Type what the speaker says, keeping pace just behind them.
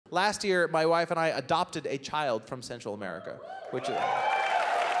Last year, my wife and I adopted a child from Central America, which is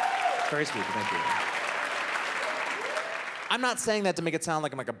very sweet. Thank you. I'm not saying that to make it sound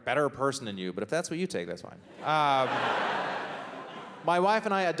like I'm like a better person than you, but if that's what you take, that's fine. My wife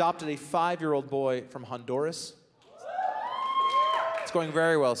and I adopted a 5-year-old boy from Honduras. It's going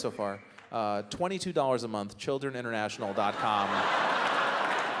very well so far. $22 a month, childreninternational.com.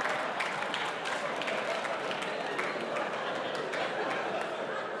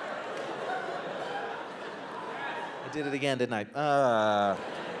 I did it again, didn't I?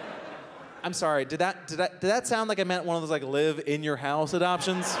 I'm sorry. Did that sound like I meant one of those like live in your house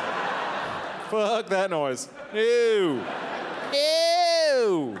adoptions? Fuck that noise. Ew.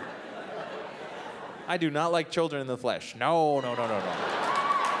 Ew. I do not like children in the flesh. No.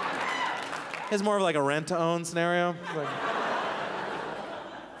 It's more of like a rent-to-own scenario. Like,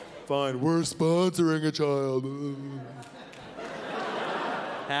 fine, we're sponsoring a child.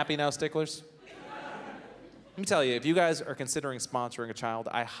 Happy now, sticklers? Let me tell you, if you guys are considering sponsoring a child,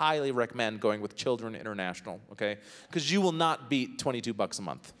 I highly recommend going with Children International, okay? Because you will not beat $22 a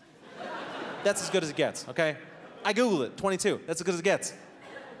month. That's as good as it gets, okay? I Googled it, 22. That's as good as it gets.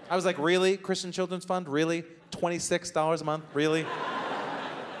 I was like, really? Christian Children's Fund? Really? $26 a month? Really?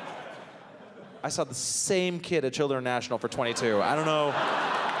 I saw the same kid at Children International for 22. I don't know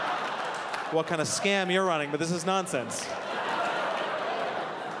what kind of scam you're running, but this is nonsense.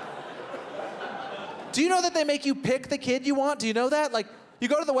 Do you know that they make you pick the kid you want? Do you know that? Like, you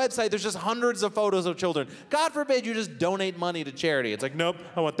go to the website, there's just hundreds of photos of children. God forbid you just donate money to charity. It's like, nope,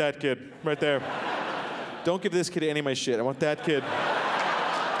 I want that kid right there. Don't give this kid any of my shit. I want that kid.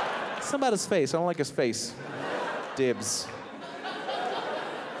 Something about his face. I don't like his face. Dibs.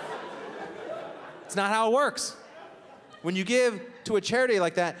 It's not how it works. When you give to a charity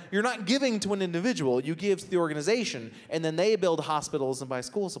like that, you're not giving to an individual. You give to the organization, and then they build hospitals and buy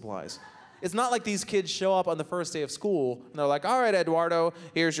school supplies. It's not like these kids show up on the first day of school, and they're like, all right, Eduardo,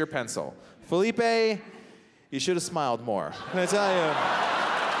 here's your pencil. Felipe, you should have smiled more. Can I tell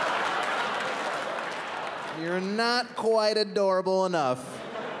you? You're not quite adorable enough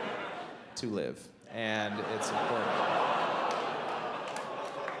to live, and it's important.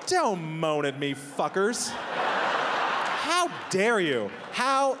 Don't moan at me, fuckers. How dare you?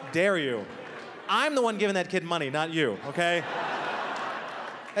 How dare you? I'm the one giving that kid money, not you, okay?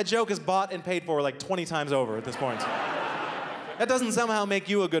 That joke is bought and paid for like 20 times over at this point. That doesn't somehow make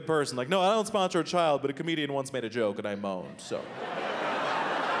you a good person. Like, no, I don't sponsor a child, but a comedian once made a joke and I moaned, so.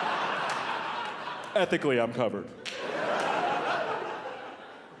 Ethically, I'm covered.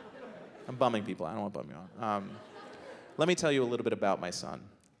 I'm bumming people. I don't want to bum you on. Let me tell you a little bit about my son.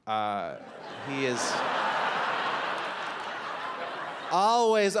 He is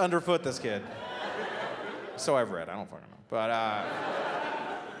always underfoot, this kid. So I've read. I don't fucking know. But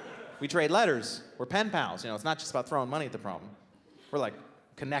we trade letters. We're pen pals. You know, it's not just about throwing money at the problem. We're like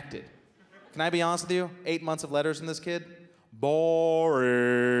connected. Can I be honest with you? 8 months of letters from this kid?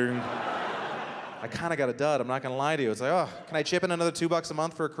 Boring. I kind of got a dud. I'm not going to lie to you. It's like, oh, can I chip in another $2 a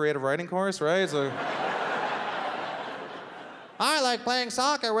month for a creative writing course, right? So, I like playing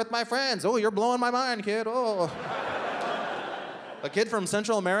soccer with my friends. Oh, you're blowing my mind, kid. Oh. A kid from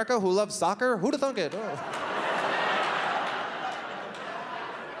Central America who loves soccer? Who'd have thunk it? Oh.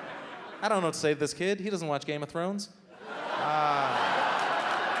 I don't know what to say to this kid. He doesn't watch Game of Thrones.